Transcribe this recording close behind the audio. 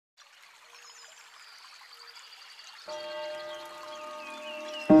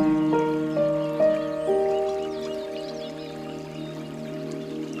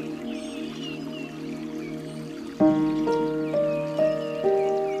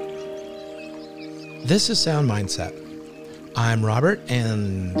This is Sound Mindset. I'm Robert,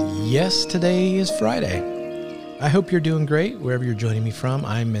 and yes, today is Friday. I hope you're doing great wherever you're joining me from.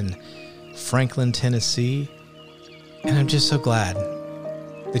 I'm in Franklin, Tennessee, and I'm just so glad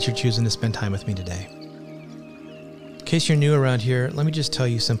that you're choosing to spend time with me today. In case you're new around here, let me just tell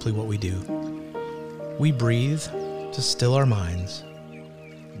you simply what we do. We breathe to still our minds,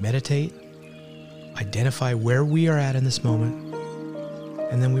 meditate, identify where we are at in this moment,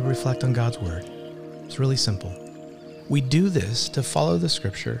 and then we reflect on God's Word. It's really simple. We do this to follow the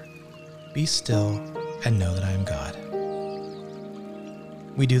scripture, be still, and know that I am God.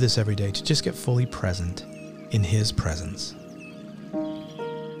 We do this every day to just get fully present in His presence.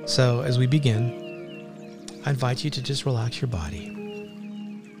 So as we begin, I invite you to just relax your body,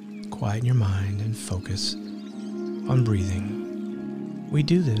 quieten your mind, and focus on breathing. We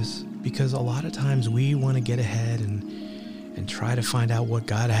do this because a lot of times we want to get ahead and try to find out what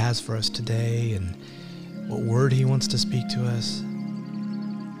God has for us today and what word He wants to speak to us.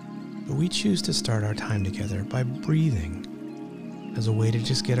 But we choose to start our time together by breathing as a way to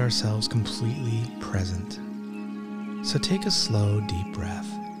just get ourselves completely present. So take a slow, deep breath,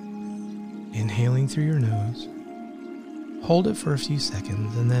 inhaling through your nose. Hold it for a few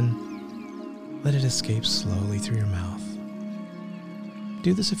seconds and then let it escape slowly through your mouth.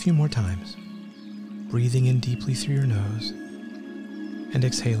 Do this a few more times, breathing in deeply through your nose and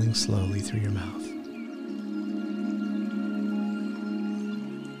exhaling slowly through your mouth.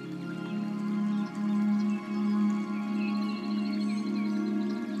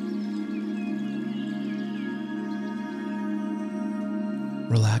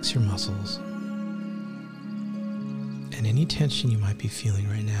 Relax your muscles, and any tension you might be feeling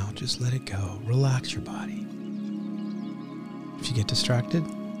right now, just let it go. Relax your body. If you get distracted,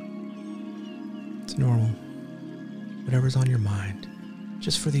 it's normal. Whatever's on your mind,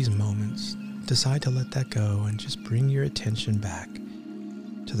 just for these moments, decide to let that go and just bring your attention back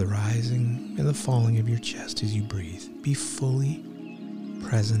to the rising and the falling of your chest as you breathe. Be fully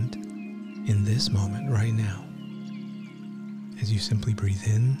present in this moment right now as you simply breathe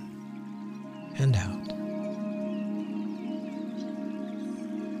in and out.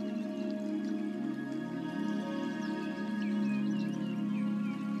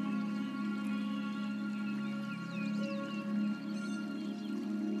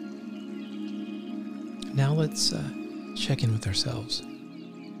 Now let's check in with ourselves.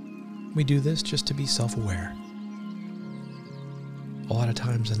 We do this just to be self-aware. A lot of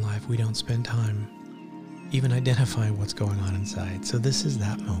times in life we don't spend time even identifying what's going on inside. So this is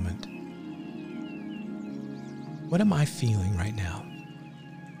that moment. What am I feeling right now?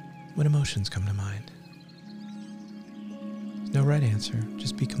 What emotions come to mind? There's no right answer.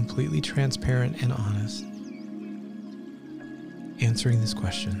 Just be completely transparent and honest. Answering this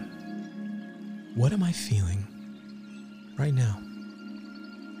question. What am I feeling right now?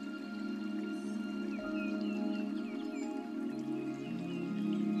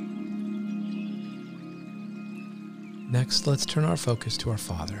 Next, let's turn our focus to our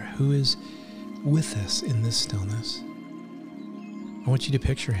Father, who is with us in this stillness. I want you to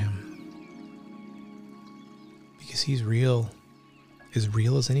picture Him, because He's real, as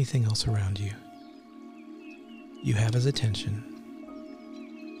real as anything else around you. You have His attention.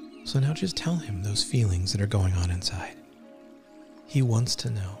 So now just tell Him those feelings that are going on inside. He wants to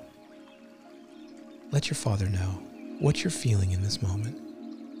know. Let your Father know what you're feeling in this moment.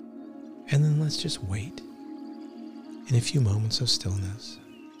 And then let's just wait in a few moments of stillness,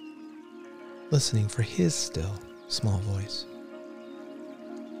 listening for His still, small voice.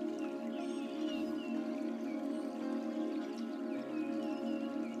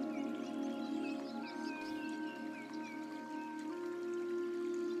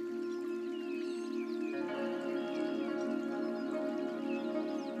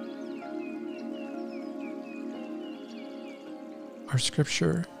 Our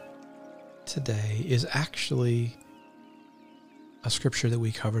scripture today is actually a scripture that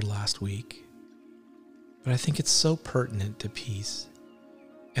we covered last week, but I think it's so pertinent to peace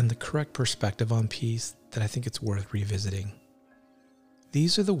and the correct perspective on peace that I think it's worth revisiting.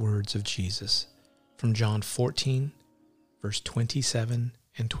 These are the words of Jesus from John 14, verse 27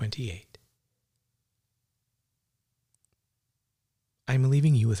 and 28. I am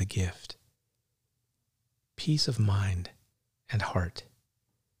leaving you with a gift, peace of mind and heart.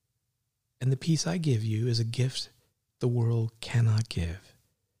 And the peace I give you is a gift the world cannot give.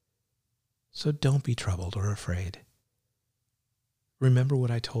 So don't be troubled or afraid. remember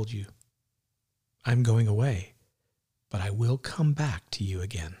what I told you. I'm going away, but I will come back to you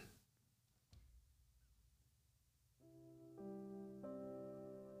again.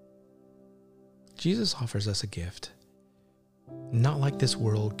 Jesus offers us a gift, not like this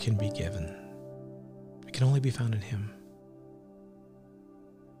world can be given. It can only be found in Him.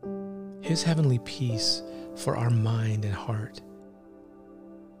 His heavenly peace for our mind and heart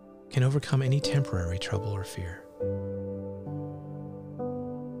can overcome any temporary trouble or fear.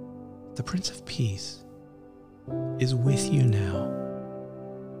 The Prince of Peace is with you now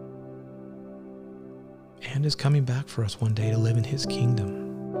and is coming back for us one day to live in His kingdom.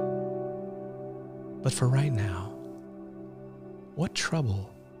 But for right now, what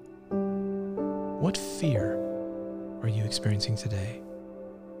trouble, what fear are you experiencing today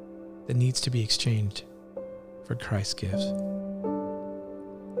that needs to be exchanged for Christ's gifts?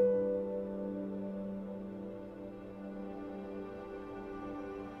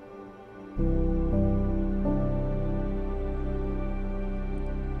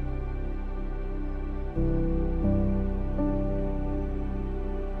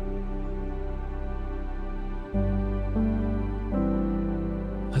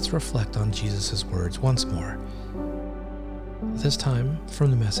 Let's reflect on Jesus' words once more, this time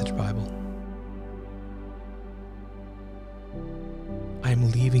from the Message Bible. I am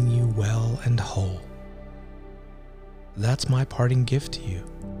leaving you well and whole. That's my parting gift to you.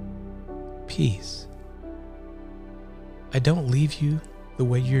 Peace. I don't leave you the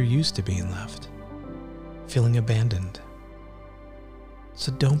way you're used to being left, feeling abandoned.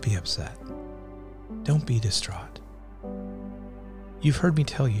 So don't be upset. Don't be distraught. You've heard me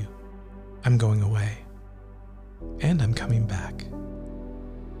tell you, I'm going away, and I'm coming back.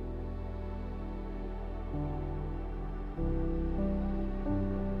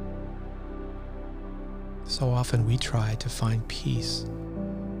 So often we try to find peace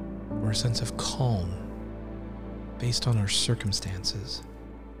or a sense of calm based on our circumstances.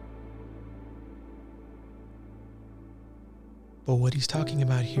 But what he's talking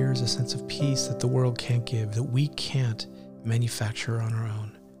about here is a sense of peace that the world can't give, that we can't manufacture on our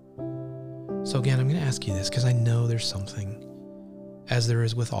own. So again, I'm going to ask you this because I know there's something, as there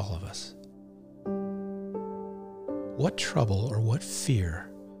is with all of us. What trouble or what fear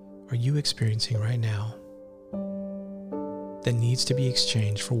are you experiencing right now that needs to be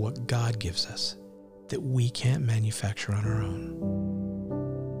exchanged for what God gives us that we can't manufacture on our own?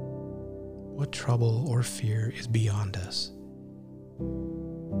 What trouble or fear is beyond us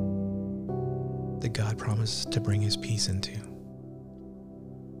that God promised to bring His peace into?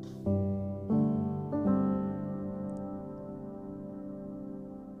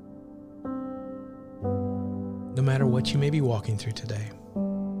 No matter what you may be walking through today,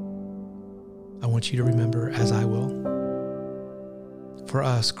 I want you to remember, as I will, for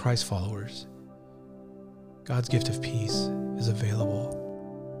us, Christ followers, God's gift of peace is available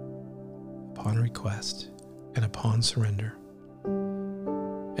upon request and upon surrender.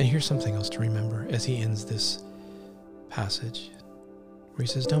 And here's something else to remember as he ends this passage, where he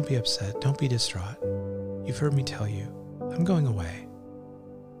says, don't be upset, don't be distraught. You've heard me tell you, I'm going away,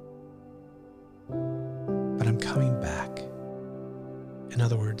 but I'm coming back. In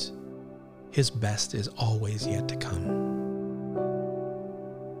other words, His best is always yet to come.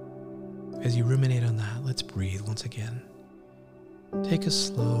 As you ruminate on that, let's breathe once again. Take a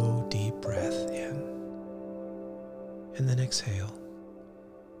slow, deep breath in, and then exhale.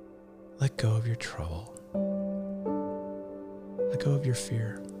 Let go of your trouble. Let go of your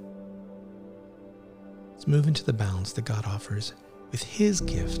fear. Let's move into the balance that God offers with His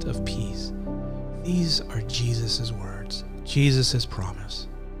gift of peace. These are Jesus' words, Jesus' promise.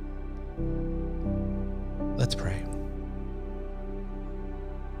 Let's pray.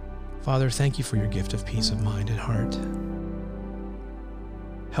 Father, thank you for your gift of peace of mind and heart.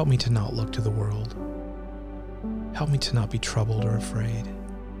 Help me to not look to the world. Help me to not be troubled or afraid.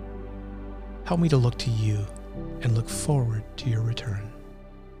 Help me to look to you and look forward to your return.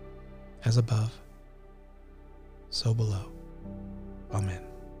 As above, so below. Amen.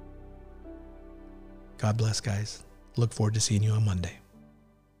 God bless, guys. Look forward to seeing you on Monday.